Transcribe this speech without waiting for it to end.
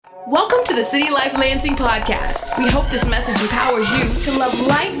Welcome to the City Life Lansing podcast. We hope this message empowers you to love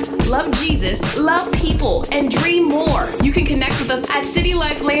life, love Jesus, love people, and dream more. You can connect with us at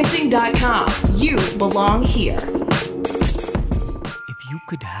citylifelansing.com. You belong here. If you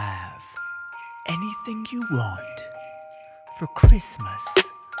could have anything you want for Christmas,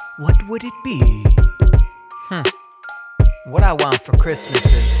 what would it be? What I want for Christmas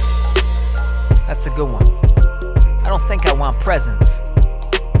is... That's a good one. I don't think I want presents.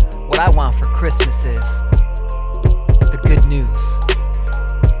 What I want for Christmas is the good news.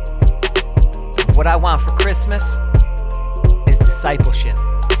 What I want for Christmas is discipleship.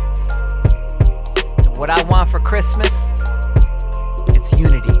 And what I want for Christmas, it's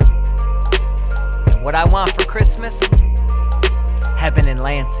unity. And what I want for Christmas, heaven in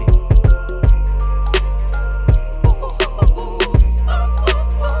Lansing.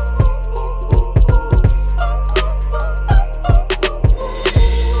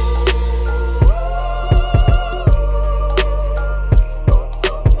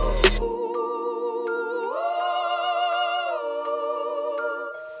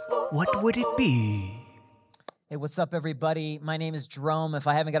 What would it be? Hey, what's up, everybody? My name is Jerome. If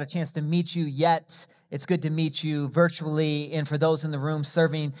I haven't got a chance to meet you yet, it's good to meet you virtually. And for those in the room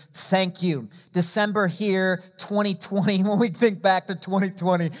serving, thank you. December here, 2020. When we think back to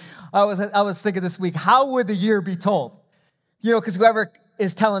 2020, I was thinking this week, how would the year be told? You know, because whoever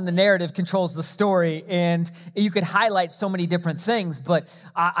is telling the narrative controls the story, and you could highlight so many different things. But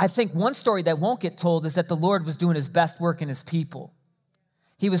I think one story that won't get told is that the Lord was doing his best work in his people.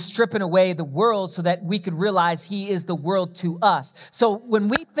 He was stripping away the world so that we could realize he is the world to us. So when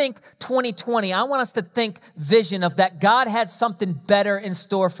we think 2020, I want us to think vision of that God had something better in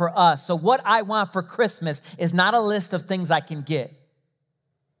store for us. So what I want for Christmas is not a list of things I can get.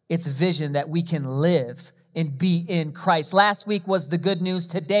 It's vision that we can live and be in Christ. Last week was the good news.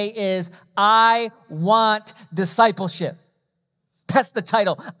 Today is I want discipleship. That's the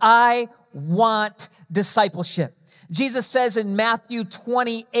title. I want discipleship. Jesus says in Matthew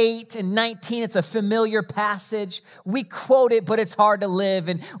 28 and 19, it's a familiar passage. We quote it, but it's hard to live.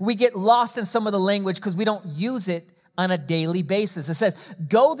 And we get lost in some of the language because we don't use it on a daily basis. It says,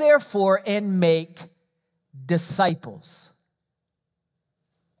 go therefore and make disciples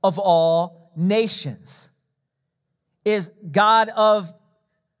of all nations. Is God of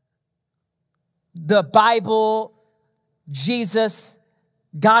the Bible, Jesus,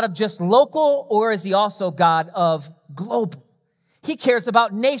 God of just local, or is he also God of global? He cares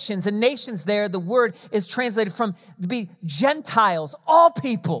about nations, and nations there, the word is translated from to be Gentiles, all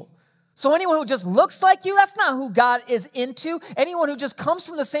people. So anyone who just looks like you, that's not who God is into. Anyone who just comes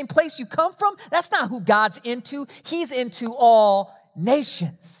from the same place you come from, that's not who God's into. He's into all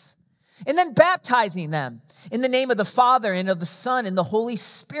nations. And then baptizing them in the name of the Father and of the Son and the Holy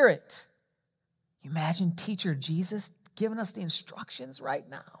Spirit. You imagine teacher Jesus giving us the instructions right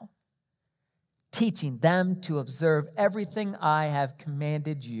now, teaching them to observe everything I have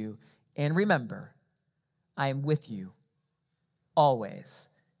commanded you. And remember, I am with you always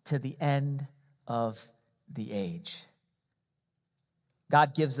to the end of the age.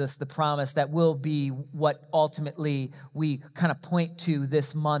 God gives us the promise that will be what ultimately we kind of point to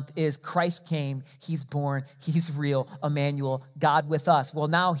this month is Christ came, he's born, he's real, Emmanuel, God with us. Well,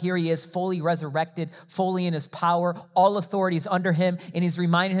 now here he is, fully resurrected, fully in his power, all authority is under him, and he's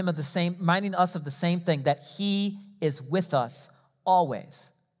reminding us of the same thing, that he is with us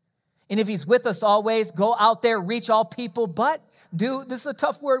always. And if he's with us always, go out there, reach all people, but this is a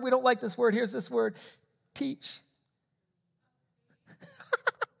tough word, we don't like this word, here's this word, teach.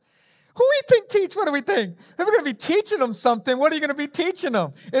 Who we think teach? What do we think? If we're going to be teaching them something, what are you going to be teaching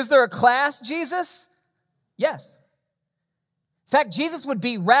them? Is there a class, Jesus? Yes. In fact, Jesus would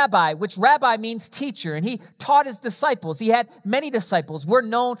be rabbi, which rabbi means teacher, and he taught his disciples. He had many disciples.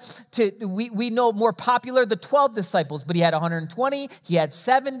 We know more popular, the 12 disciples, but he had 120, he had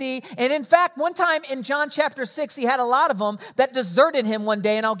 70. And in fact, one time in John chapter 6, he had a lot of them that deserted him one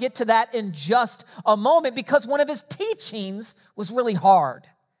day, and I'll get to that in just a moment, because one of his teachings was really hard.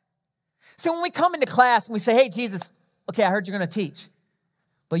 So when we come into class and we say, hey, Jesus, okay, I heard you're going to teach,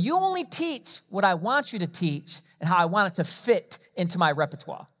 but you only teach what I want you to teach and how I want it to fit into my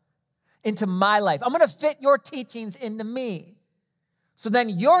repertoire, into my life. I'm going to fit your teachings into me. So then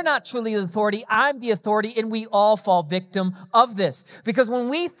you're not truly the authority, I'm the authority, and we all fall victim of this. Because when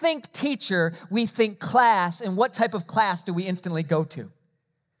we think teacher, we think class, and what type of class do we instantly go to?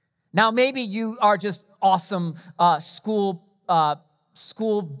 Now, maybe you are just awesome school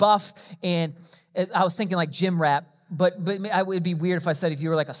buff, and I was thinking like gym rat, but it would be weird if I said if you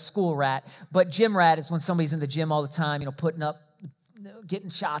were like a school rat. But gym rat is when somebody's in the gym all the time, putting up getting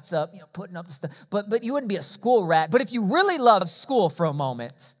shots up, putting up the stuff. But you wouldn't be a school rat. But if you really love school for a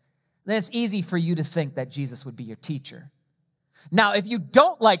moment, then it's easy for you to think that Jesus would be your teacher. Now, if you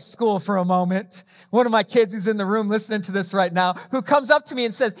don't like school for a moment, one of my kids who's in the room listening to this right now, who comes up to me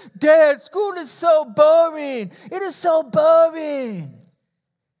and says, Dad, school is so boring. It is so boring.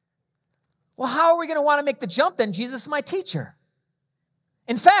 Well, how are we going to want to make the jump then? Jesus is my teacher.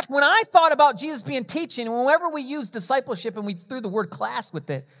 In fact, when I thought about Jesus being teaching, whenever we used discipleship and we threw the word class with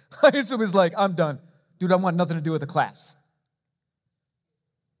it, it was like, I'm done. Dude, I want nothing to do with the class.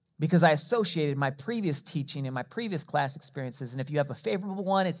 Because I associated my previous teaching and my previous class experiences. And if you have a favorable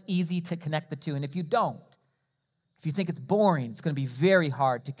one, it's easy to connect the two. And if you don't, if you think it's boring, it's going to be very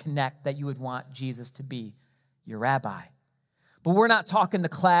hard to connect that you would want Jesus to be your rabbi. But we're not talking the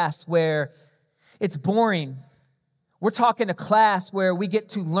class where it's boring. We're talking a class where we get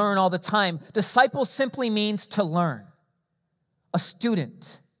to learn all the time. Disciple simply means to learn. A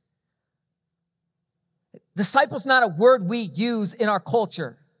student. Disciple's not a word we use in our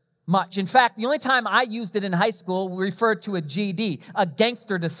culture much. In fact, the only time I used it in high school, we referred to a GD, a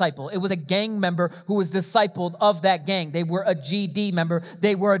gangster disciple. It was a gang member who was discipled of that gang. They were a GD member.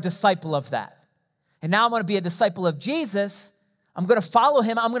 They were a disciple of that. And now I'm going to be a disciple of Jesus. I'm going to follow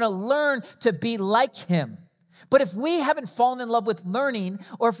him. I'm going to learn to be like him. But if we haven't fallen in love with learning,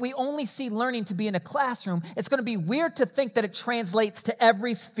 or if we only see learning to be in a classroom, it's going to be weird to think that it translates to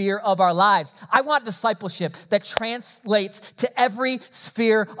every sphere of our lives. I want discipleship that translates to every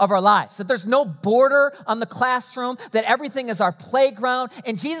sphere of our lives, that there's no border on the classroom, that everything is our playground.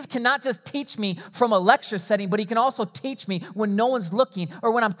 And Jesus cannot just teach me from a lecture setting, but he can also teach me when no one's looking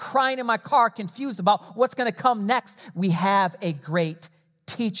or when I'm crying in my car, confused about what's going to come next. We have a great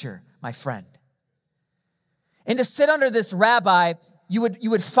teacher, my friend. And to sit under this rabbi, you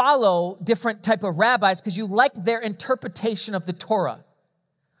would follow different type of rabbis because you liked their interpretation of the Torah.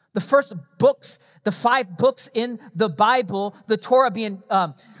 The first books, the 5 books in the Bible, the Torah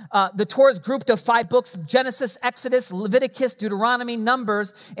is grouped of 5 books: Genesis, Exodus, Leviticus, Deuteronomy,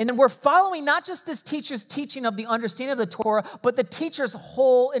 Numbers. And then we're following not just this teacher's teaching of the understanding of the Torah, but the teacher's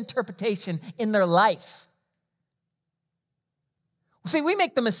whole interpretation in their life. See, we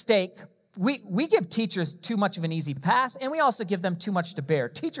make the mistake. We give teachers too much of an easy pass, and we also give them too much to bear.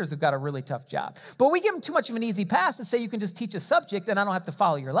 Teachers have got a really tough job. But we give them too much of an easy pass to say you can just teach a subject and I don't have to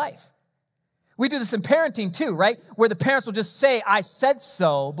follow your life. We do this in parenting too, right? Where the parents will just say, I said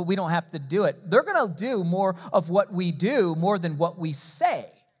so, but we don't have to do it. They're going to do more of what we do more than what we say,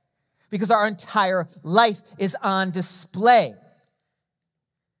 because our entire life is on display.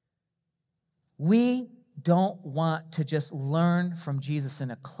 We don't want to just learn from Jesus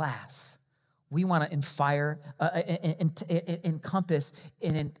in a class. We want to encompass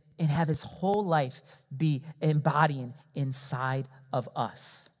and have his whole life be embodying inside of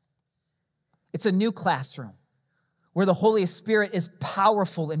us. It's a new classroom where the Holy Spirit is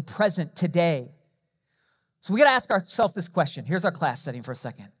powerful and present today. So we got to ask ourselves this question. Here's our class setting for a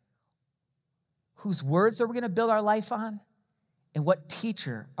second. Whose words are we going to build our life on? And what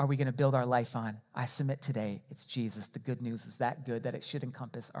teacher are we going to build our life on? I submit today, it's Jesus. The good news is that good that it should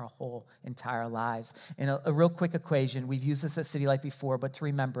encompass our whole entire lives. And a real quick equation, we've used this at City Life before, but to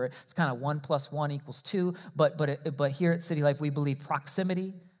remember it, it's kind of 1 + 1 = 2. But here at City Life, we believe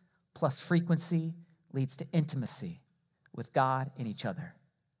proximity plus frequency leads to intimacy with God and each other.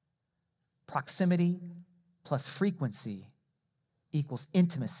 Proximity plus frequency equals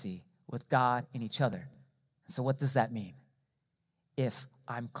intimacy with God and each other. So what does that mean? If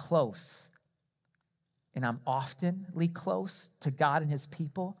I'm close and I'm oftenly close to God and his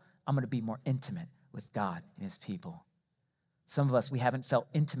people, I'm going to be more intimate with God and his people. Some of us, we haven't felt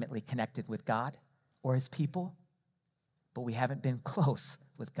intimately connected with God or his people, but we haven't been close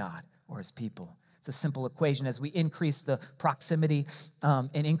with God or his people. It's a simple equation. As we increase the proximity and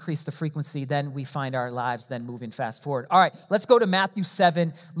increase the frequency, then we find our lives then moving fast forward. All right, let's go to Matthew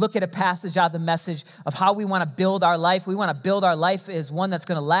 7. Look at a passage out of the message of how we want to build our life. We want to build our life as one that's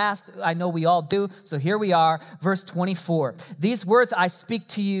going to last. I know we all do. So here we are, verse 24. These words I speak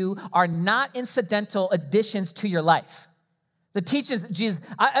to you are not incidental additions to your life. The teachings, Jesus,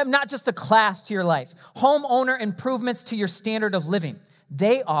 I'm not just a class to your life. Homeowner improvements to your standard of living.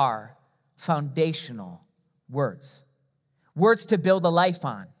 They are foundational words to build a life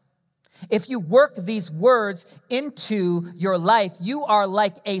on. If you work these words into your life, you are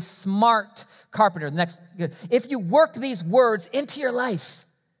like a smart carpenter. If you work these words into your life,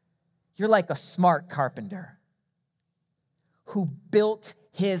 you're like a smart carpenter who built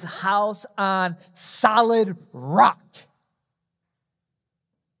his house on solid rock.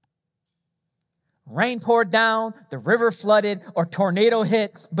 Rain poured down, the river flooded, or tornado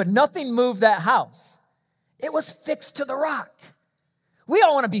hit, but nothing moved that house. It was fixed to the rock. We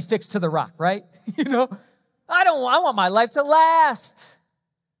all want to be fixed to the rock, right? I want my life to last.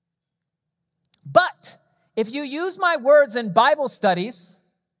 But if you use my words in Bible studies,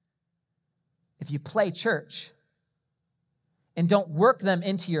 if you play church and don't work them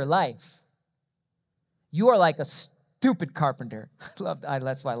into your life, you are like a stupid carpenter.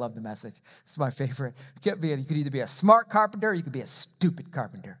 That's why I love the message. It's my favorite. You could either be a smart carpenter or you could be a stupid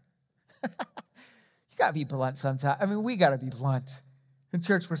carpenter. You got to be blunt sometimes. I mean, we got to be blunt. In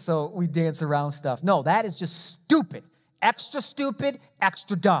church, we dance around stuff. No, that is just stupid. Extra stupid,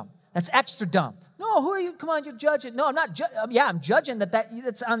 extra dumb. That's extra dumb. No, who are you? Come on, you're judging. No, I'm not judging. Yeah, I'm judging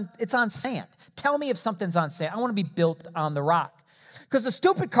it's on sand. Tell me if something's on sand. I want to be built on the rock. Because the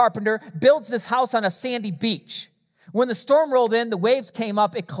stupid carpenter builds this house on a sandy beach. When the storm rolled in, the waves came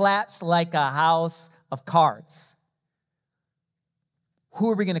up, it collapsed like a house of cards. Who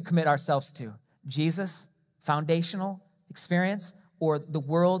are we going to commit ourselves to? Jesus, foundational experience, or the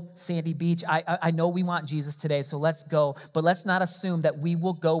world, sandy beach? I know we want Jesus today, so let's go. But let's not assume that we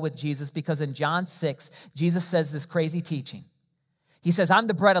will go with Jesus, because in John 6, Jesus says this crazy teaching. He says, I'm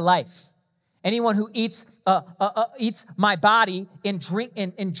the bread of life. Anyone who eats my body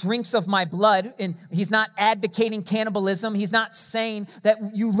and drinks of my blood, and he's not advocating cannibalism. He's not saying that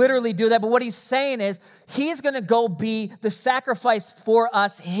you literally do that. But what he's saying is he's going to go be the sacrifice for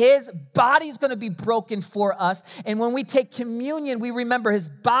us. His body's going to be broken for us. And when we take communion, we remember his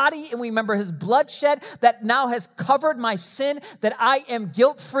body and we remember his bloodshed that now has covered my sin, that I am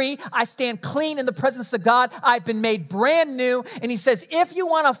guilt-free. I stand clean in the presence of God. I've been made brand new. And he says, if you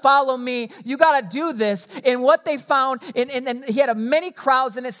want to follow me, you got to do this. And what they found, and he had many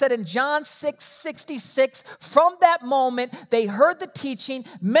crowds, and it said in John 6:66, from that moment, they heard the teaching.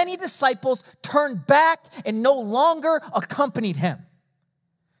 Many disciples turned back and no longer accompanied him.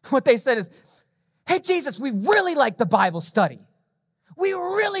 What they said is, hey, Jesus, we really like the Bible study. We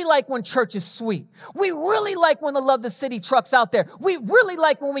really like when church is sweet. We really like when the Love the City truck's out there. We really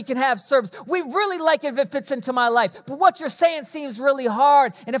like when we can have service. We really like it if it fits into my life. But what you're saying seems really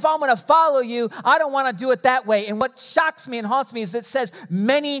hard. And if I'm going to follow you, I don't want to do it that way. And what shocks me and haunts me is it says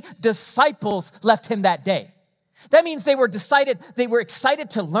many disciples left him that day. That means they were excited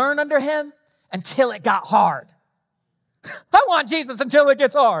to learn under him until it got hard. I want Jesus until it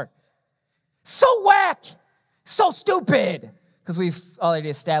gets hard. So whack. So stupid. Because we've already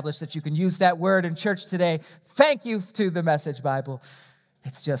established that you can use that word in church today. Thank you to the Message Bible.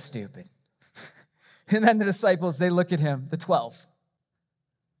 It's just stupid. And then the disciples, they look at him, the 12.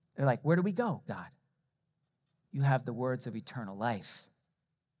 They're like, where do we go, God? You have the words of eternal life.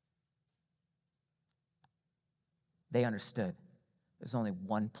 They understood there's only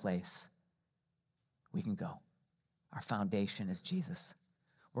one place we can go. Our foundation is Jesus.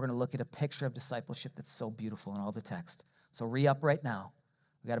 We're going to look at a picture of discipleship that's so beautiful in all the text. So re-up right now.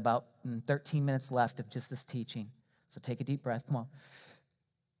 We got about 13 minutes left of just this teaching. So take a deep breath. Come on.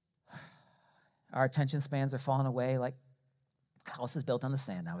 Our attention spans are falling away like houses built on the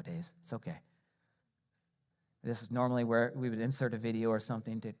sand nowadays. It's okay. This is normally where we would insert a video or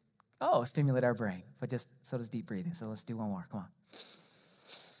something to, stimulate our brain. But so does deep breathing. So let's do one more. Come on.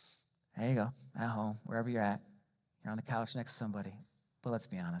 There you go. At home, wherever you're at. You're on the couch next to somebody. But let's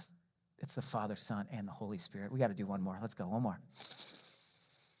be honest. It's the Father, Son, and the Holy Spirit. We got to do one more. Let's go. One more.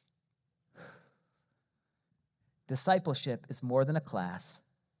 Discipleship is more than a class.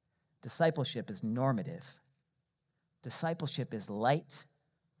 Discipleship is normative. Discipleship is light,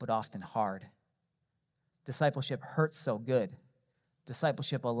 but often hard. Discipleship hurts so good.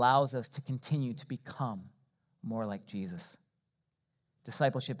 Discipleship allows us to continue to become more like Jesus.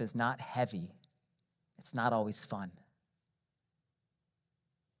 Discipleship is not heavy. It's not always fun.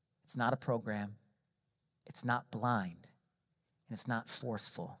 It's not a program. It's not blind. And it's not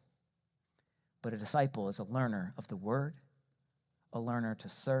forceful. But a disciple is a learner of the word, a learner to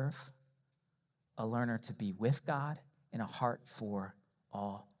serve, a learner to be with God, and a heart for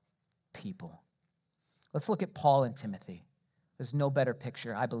all people. Let's look at Paul and Timothy. There's no better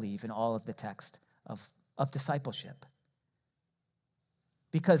picture, I believe, in all of the text of discipleship.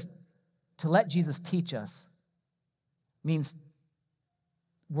 Because to let Jesus teach us means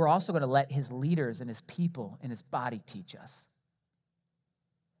we're also going to let his leaders and his people and his body teach us.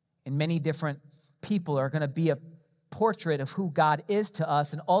 And many different people are going to be a portrait of who God is to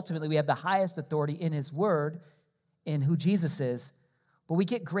us, and ultimately we have the highest authority in his word, in who Jesus is. But we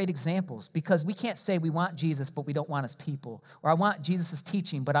get great examples because we can't say we want Jesus, but we don't want his people. Or I want Jesus'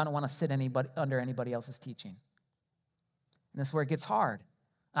 teaching, but I don't want to sit under anybody else's teaching. And this is where it gets hard.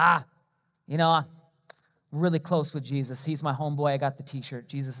 really close with Jesus. He's my homeboy. I got the t-shirt.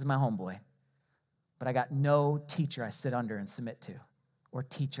 Jesus is my homeboy. But I got no teacher I sit under and submit to, or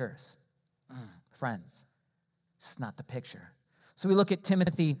teachers. Friends, it's not the picture. So we look at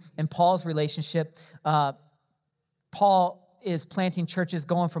Timothy and Paul's relationship. Paul is planting churches,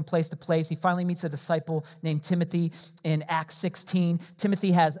 going from place to place. He finally meets a disciple named Timothy in Acts 16.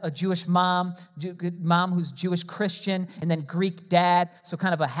 Timothy has a Jewish mom who's Jewish Christian, and then Greek dad, so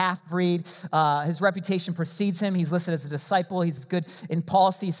kind of a half-breed. His reputation precedes him. He's listed as a disciple. He's good in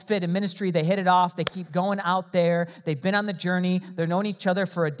Paul sees fit in ministry. They hit it off. They keep going out there. They've been on the journey. They're known each other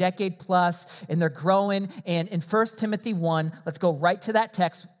for a decade plus, and they're growing. And in 1 Timothy 1, let's go right to that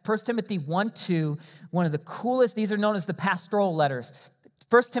text. 1 Timothy 1:2, one of the coolest, these are known as the pastoral letters.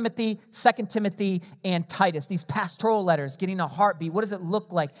 1 Timothy, 2 Timothy, and Titus, these pastoral letters, getting a heartbeat. What does it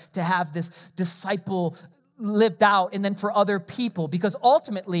look like to have this disciple lived out and then for other people? Because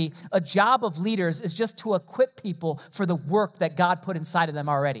ultimately, a job of leaders is just to equip people for the work that God put inside of them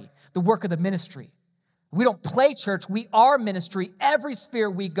already, the work of the ministry. We don't play church. We are ministry every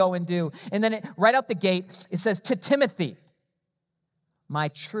sphere we go and do. And then right out the gate, it says, to Timothy, my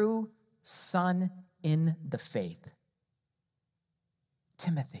true son in the faith.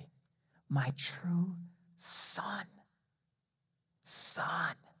 Timothy, my true son.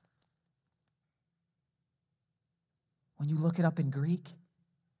 Son. When you look it up in Greek,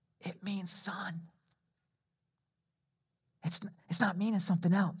 it means son. It's not meaning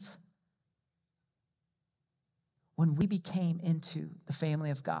something else. When we became into the family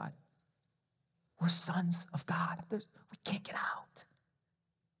of God, we're sons of God. We can't get out.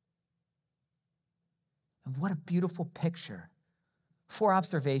 And what a beautiful picture. 4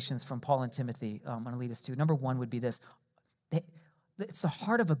 observations from Paul and Timothy I'm going to lead us to. Number 1 would be this. It's the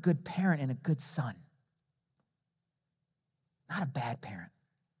heart of a good parent and a good son. Not a bad parent,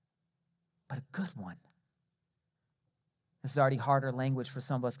 but a good one. This is already harder language for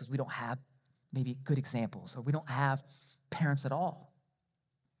some of us because we don't have maybe good examples, or we don't have parents at all.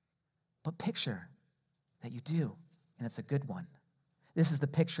 But picture that you do, and it's a good one. This is the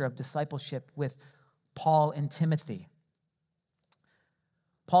picture of discipleship with Paul and Timothy.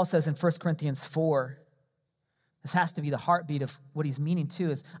 Paul says in 1 Corinthians 4, this has to be the heartbeat of what he's meaning too,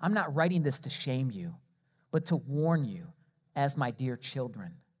 is I'm not writing this to shame you, but to warn you as my dear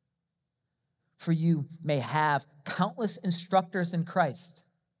children. For you may have countless instructors in Christ,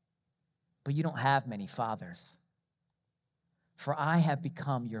 but you don't have many fathers. For I have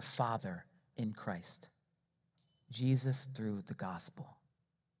become your father in Christ, Jesus through the gospel.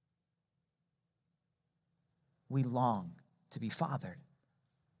 We long to be fathered,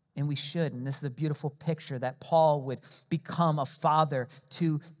 and we should. And this is a beautiful picture that Paul would become a father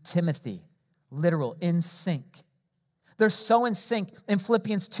to Timothy, literal, in sync. They're so in sync. In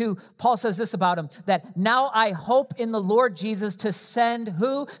Philippians 2, Paul says this about him, that now I hope in the Lord Jesus to send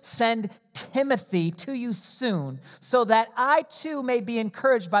who? Send Timothy to you soon, so that I too may be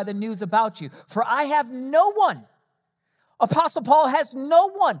encouraged by the news about you. For I have no one. Apostle Paul has no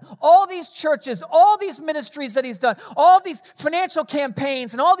one. All these churches, all these ministries that he's done, all these financial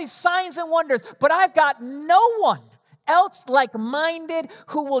campaigns and all these signs and wonders, but I've got no one else like-minded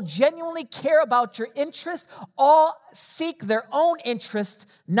who will genuinely care about your interests. All seek their own interests,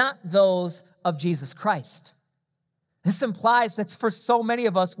 not those of Jesus Christ. This implies that for so many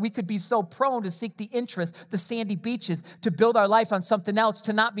of us, we could be so prone to seek the interest, the sandy beaches, to build our life on something else,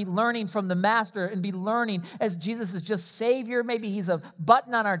 to not be learning from the master and be learning as Jesus is just Savior. Maybe he's a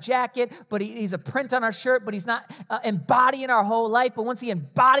button on our jacket, but he's a print on our shirt, but he's not embodying our whole life. But once he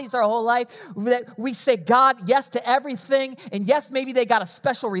embodies our whole life, we say God yes to everything. And yes, maybe they got a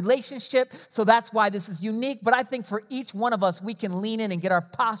special relationship, so that's why this is unique. But I think for each one of us, we can lean in and get our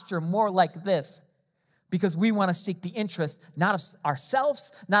posture more like this. Because we want to seek the interest, not of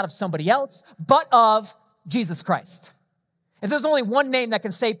ourselves, not of somebody else, but of Jesus Christ. If there's only one name that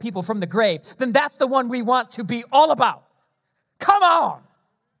can save people from the grave, then that's the one we want to be all about. Come on.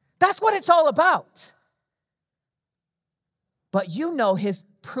 That's what it's all about. But you know his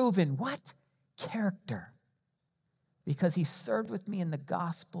proven what? Character. Because he served with me in the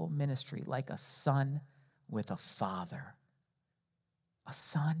gospel ministry like a son with a father. A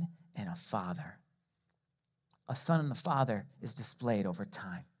son and a father. A son and a father is displayed over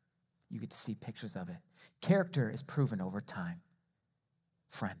time. You get to see pictures of it. Character is proven over time.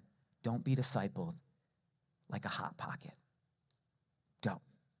 Friend, don't be discipled like a Hot Pocket.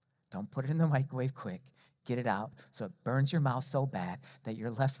 Don't put it in the microwave quick. Get it out so it burns your mouth so bad that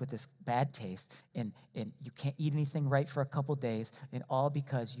you're left with this bad taste and you can't eat anything right for a couple days, and all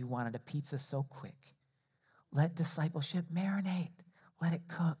because you wanted a pizza so quick. Let discipleship marinate. Let it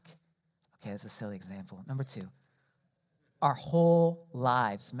cook. Okay, that's a silly example. Number 2, our whole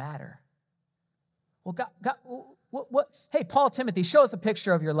lives matter. Well, God, what? Hey, Paul, Timothy, show us a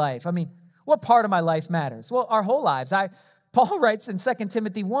picture of your life. I mean, what part of my life matters? Well, our whole lives. Paul writes in 2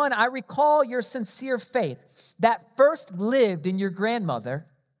 Timothy 1, I recall your sincere faith that first lived in your grandmother,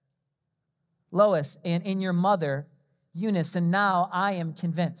 Lois, and in your mother, Eunice, and now I am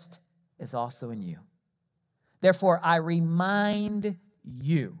convinced is also in you. Therefore, I remind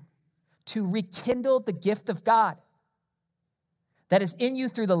you to rekindle the gift of God that is in you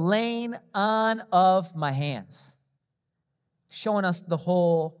through the laying on of my hands, showing us the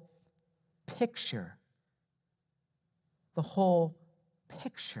whole picture. The whole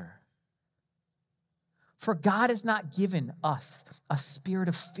picture. For God has not given us a spirit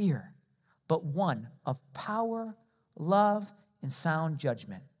of fear, but one of power, love, and sound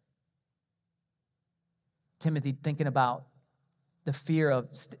judgment. Timothy, thinking about the fear of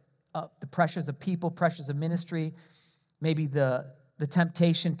the pressures of people, pressures of ministry, maybe the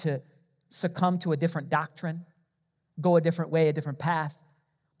temptation to succumb to a different doctrine, go a different way, a different path.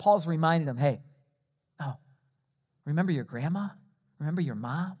 Paul's reminding him, hey, remember your grandma? Remember your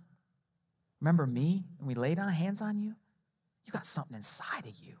mom? Remember me? And we laid on hands on you? You got something inside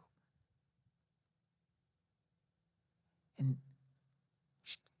of you. And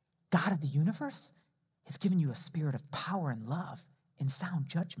God of the universe has given you a spirit of power and love and sound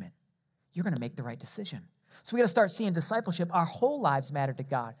judgment. You're going to make the right decision. So we got to start seeing discipleship. Our whole lives matter to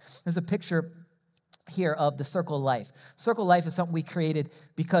God. There's a picture here of the circle of life. Circle of life is something we created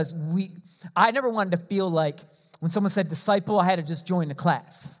because I never wanted to feel like when someone said disciple, I had to just join the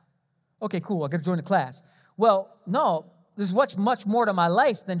class. Okay, cool, I got to join the class. Well, no, there's much more to my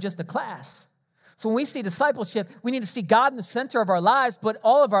life than just a class. So when we see discipleship, we need to see God in the center of our lives, but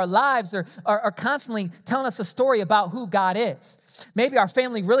all of our lives are constantly telling us a story about who God is. Maybe our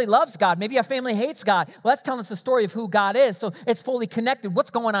family really loves God. Maybe our family hates God. Well, that's telling us a story of who God is. So it's fully connected. What's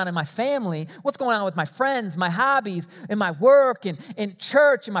going on in my family? What's going on with my friends, my hobbies, in my work, and in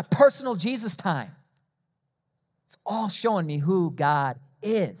church, in my personal Jesus time? It's all showing me who God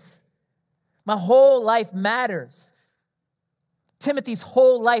is. My whole life matters. Timothy's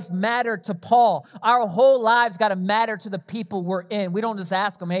whole life mattered to Paul. Our whole lives got to matter to the people we're in. We don't just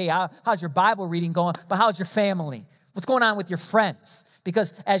ask them, hey, how's your Bible reading going? But how's your family? What's going on with your friends?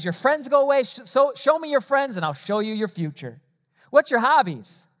 Because as your friends go away, show me your friends and I'll show you your future. What's your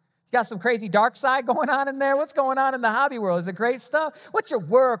hobbies? You got some crazy dark side going on in there? What's going on in the hobby world? Is it great stuff? What's your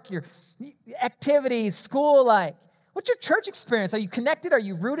work, your activities, school like? What's your church experience? Are you connected? Are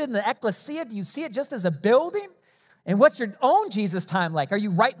you rooted in the ecclesia? Do you see it just as a building? And what's your own Jesus time like? Are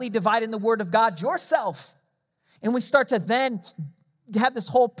you rightly dividing the word of God yourself? And we start to then have this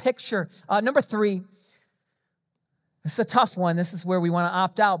whole picture. Number 3, it's a tough one. This is where we want to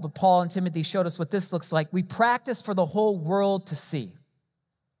opt out, but Paul and Timothy showed us what this looks like. We practice for the whole world to see.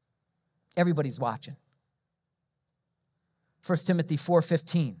 Everybody's watching. 1 Timothy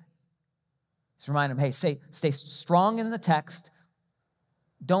 4:15. Just remind them, hey, stay strong in the text.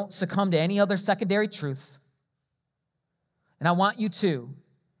 Don't succumb to any other secondary truths. And I want you to,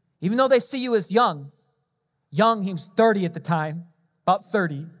 even though they see you as young, he was 30 at the time, about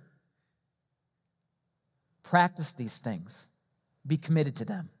 30, practice these things. Be committed to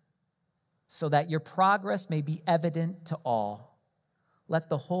them so that your progress may be evident to all. Let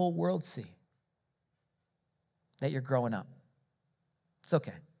the whole world see that you're growing up. It's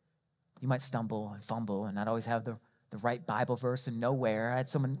okay. You might stumble and fumble and not always have the right Bible verse and know where. I had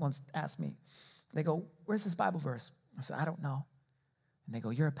someone once ask me, they go, where's this Bible verse? I said, I don't know. And they go,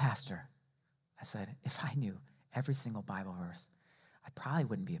 you're a pastor. I said, if I knew every single Bible verse, I probably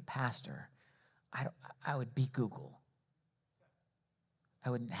wouldn't be a pastor. I would be Google.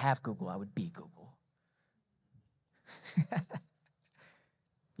 I wouldn't have Google. I would be Google.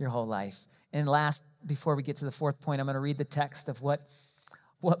 Your whole life. And last, before we get to the 4th point, I'm going to read the text of what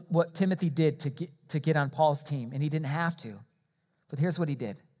Timothy did to get on Paul's team. And he didn't have to. But here's what he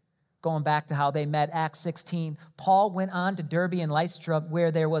did. Going back to how they met, Acts 16, Paul went on to Derbe and Lystra,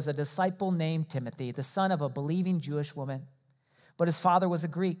 where there was a disciple named Timothy, the son of a believing Jewish woman. But his father was a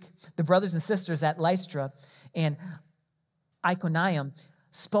Greek. The brothers and sisters at Lystra and Iconium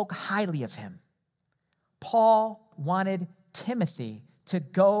spoke highly of him. Paul wanted Timothy to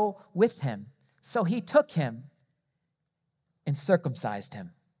go with him. So he took him and circumcised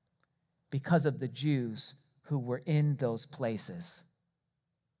him because of the Jews who were in those places.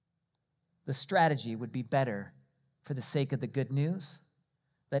 The strategy would be better for the sake of the good news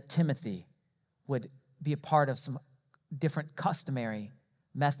that Timothy would be a part of some different customary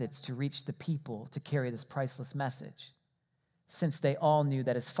methods to reach the people to carry this priceless message. since they all knew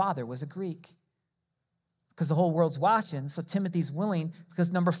that his father was a Greek. Because the whole world's watching, so Timothy's willing,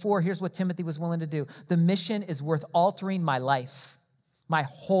 because number 4, here's what Timothy was willing to do. The mission is worth altering my life, my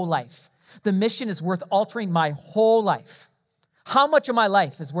whole life. The mission is worth altering my whole life. How much of my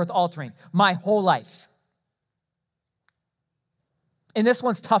life is worth altering? My whole life. And this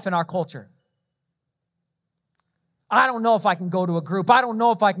one's tough in our culture. I don't know if I can go to a group. I don't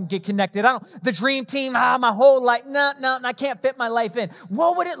know if I can get connected. The dream team, my whole life, no, I can't fit my life in.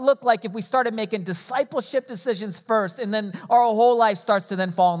 What would it look like if we started making discipleship decisions first and then our whole life starts to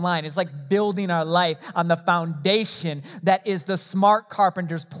then fall in line? It's like building our life on the foundation that is the smart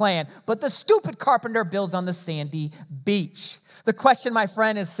carpenter's plan, but the stupid carpenter builds on the sandy beach. The question, my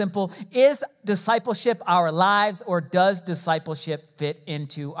friend, is simple. Is discipleship our lives, or does discipleship fit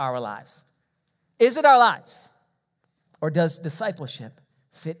into our lives? Is it our lives? Or does discipleship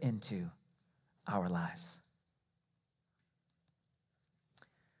fit into our lives?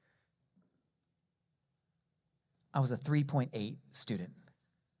 I was a 3.8 student,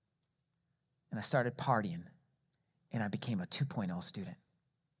 and I started partying, and I became a 2.0 student.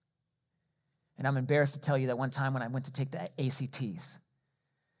 And I'm embarrassed to tell you that one time when I went to take the ACTs,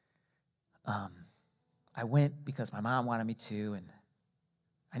 I went because my mom wanted me to, and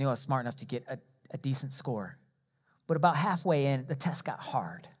I knew I was smart enough to get a decent score. But about halfway in, the test got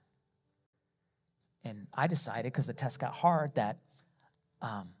hard. And I decided, because the test got hard, that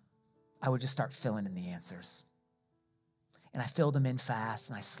I would just start filling in the answers. And I filled them in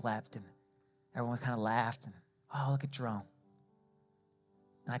fast, and I slept, and everyone kind of laughed, and, oh, look at Jerome.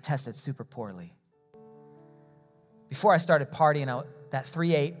 And I tested super poorly. Before I started partying, that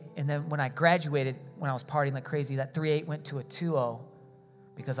 3.8, and then when I graduated, when I was partying like crazy, that 3.8 went to a 2.0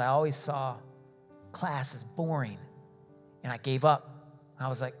 because I always saw class as boring. And I gave up. I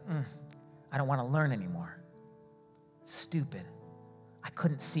was like, I don't want to learn anymore. Stupid. I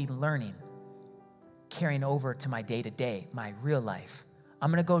couldn't see learning carrying over to my day-to-day, my real life. I'm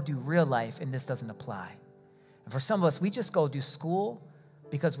going to go do real life, and this doesn't apply. And for some of us, we just go do school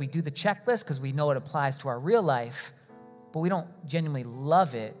because we do the checklist because we know it applies to our real life, but we don't genuinely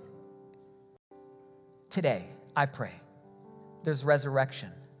love it. Today, I pray there's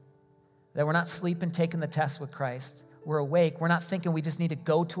resurrection, that we're not sleeping, taking the test with Christ. We're awake. We're not thinking we just need to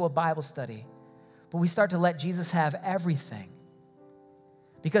go to a Bible study, but we start to let Jesus have everything.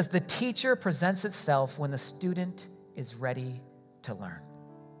 Because the teacher presents itself when the student is ready to learn.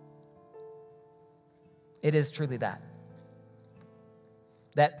 It is truly that.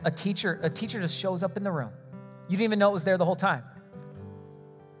 That a teacher just shows up in the room. You didn't even know it was there the whole time.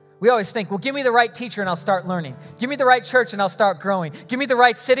 We always think, well, give me the right teacher and I'll start learning. Give me the right church and I'll start growing. Give me the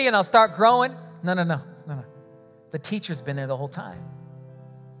right city and I'll start growing. No. The teacher's been there the whole time.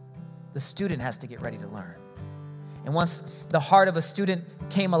 The student has to get ready to learn. And once the heart of a student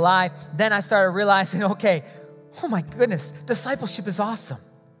came alive, then I started realizing, okay, oh my goodness, discipleship is awesome.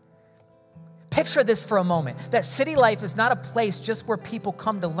 Picture this for a moment, that City Life is not a place just where people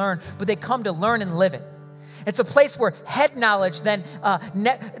come to learn, but they come to learn and live it. It's a place where head knowledge then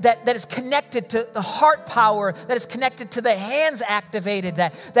that is connected to the heart power, that is connected to the hands activated,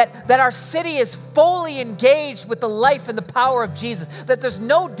 that our city is fully engaged with the life and the power of Jesus, that there's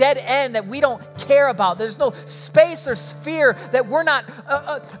no dead end that we don't care about. There's no space or sphere that we're not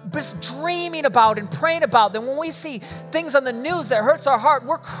just dreaming about and praying about. Then when we see things on the news that hurts our heart,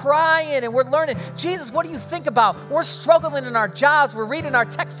 we're crying and we're learning, Jesus, what do you think about? We're struggling in our jobs. We're reading our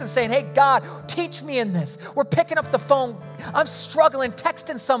text and saying, hey, God, teach me in this. We're picking up the phone. I'm struggling,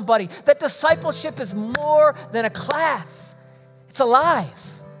 texting somebody. That discipleship is more than a class. It's alive.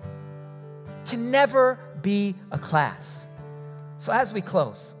 It can never be a class. So as we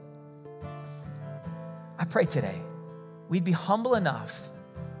close, I pray today we'd be humble enough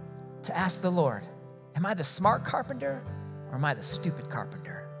to ask the Lord, am I the smart carpenter or am I the stupid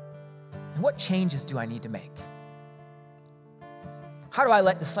carpenter? And what changes do I need to make? How do I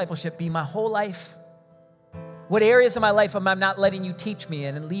let discipleship be my whole life? What areas of my life am I not letting you teach me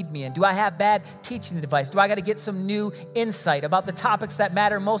in and lead me in? Do I have bad teaching advice? Do I got to get some new insight about the topics that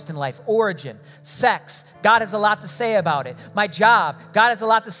matter most in life? Origin, sex, God has a lot to say about it. My job, God has a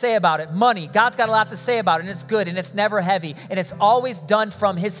lot to say about it. Money, God's got a lot to say about it, and it's good, and it's never heavy, and it's always done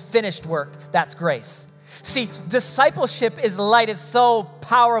from his finished work. That's grace. See, discipleship is light. It's so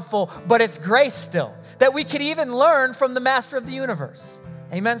powerful, but it's grace still, that we can even learn from the master of the universe.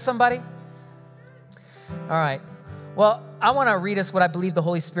 Amen, somebody? All right. Well, I want to read us what I believe the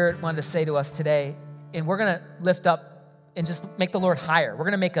Holy Spirit wanted to say to us today. And we're going to lift up and just make the Lord higher. We're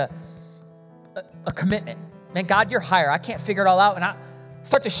going to make a commitment. Man, God, you're higher. I can't figure it all out. And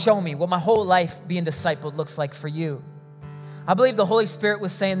start to show me what my whole life being discipled looks like for you. I believe the Holy Spirit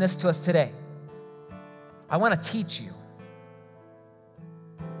was saying this to us today. I want to teach you.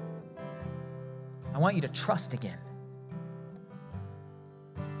 I want you to trust again.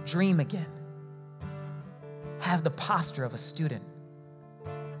 Dream again. Have the posture of a student.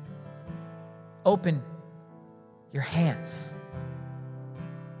 Open your hands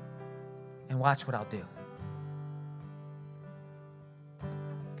and watch what I'll do.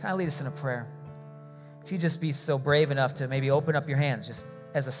 Can I lead us in a prayer? If you just be so brave enough to maybe open up your hands just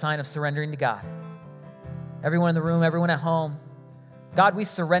as a sign of surrendering to God. Everyone in the room, everyone at home, God, we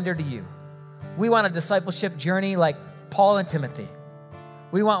surrender to you. We want a discipleship journey like Paul and Timothy.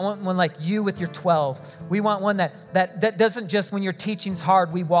 We want one like you with your 12. We want one that doesn't just, when your teaching's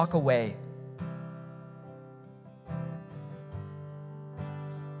hard, we walk away.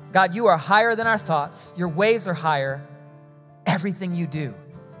 God, you are higher than our thoughts. Your ways are higher. Everything you do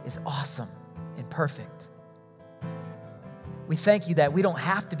is awesome and perfect. We thank you that we don't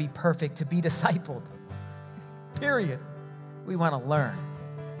have to be perfect to be discipled. Period. We want to learn,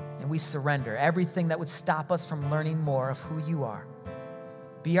 and we surrender everything that would stop us from learning more of who you are.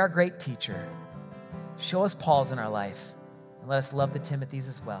 Be our great teacher. Show us Pauls in our life, and let us love the Timothys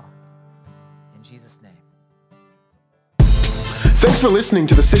as well. In Jesus' name. Thanks for listening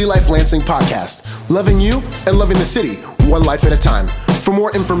to the City Life Lansing podcast, loving you and loving the city, one life at a time. For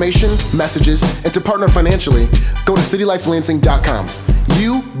more information, messages, and to partner financially, go to citylifelansing.com.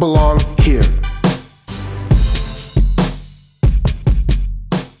 You belong here.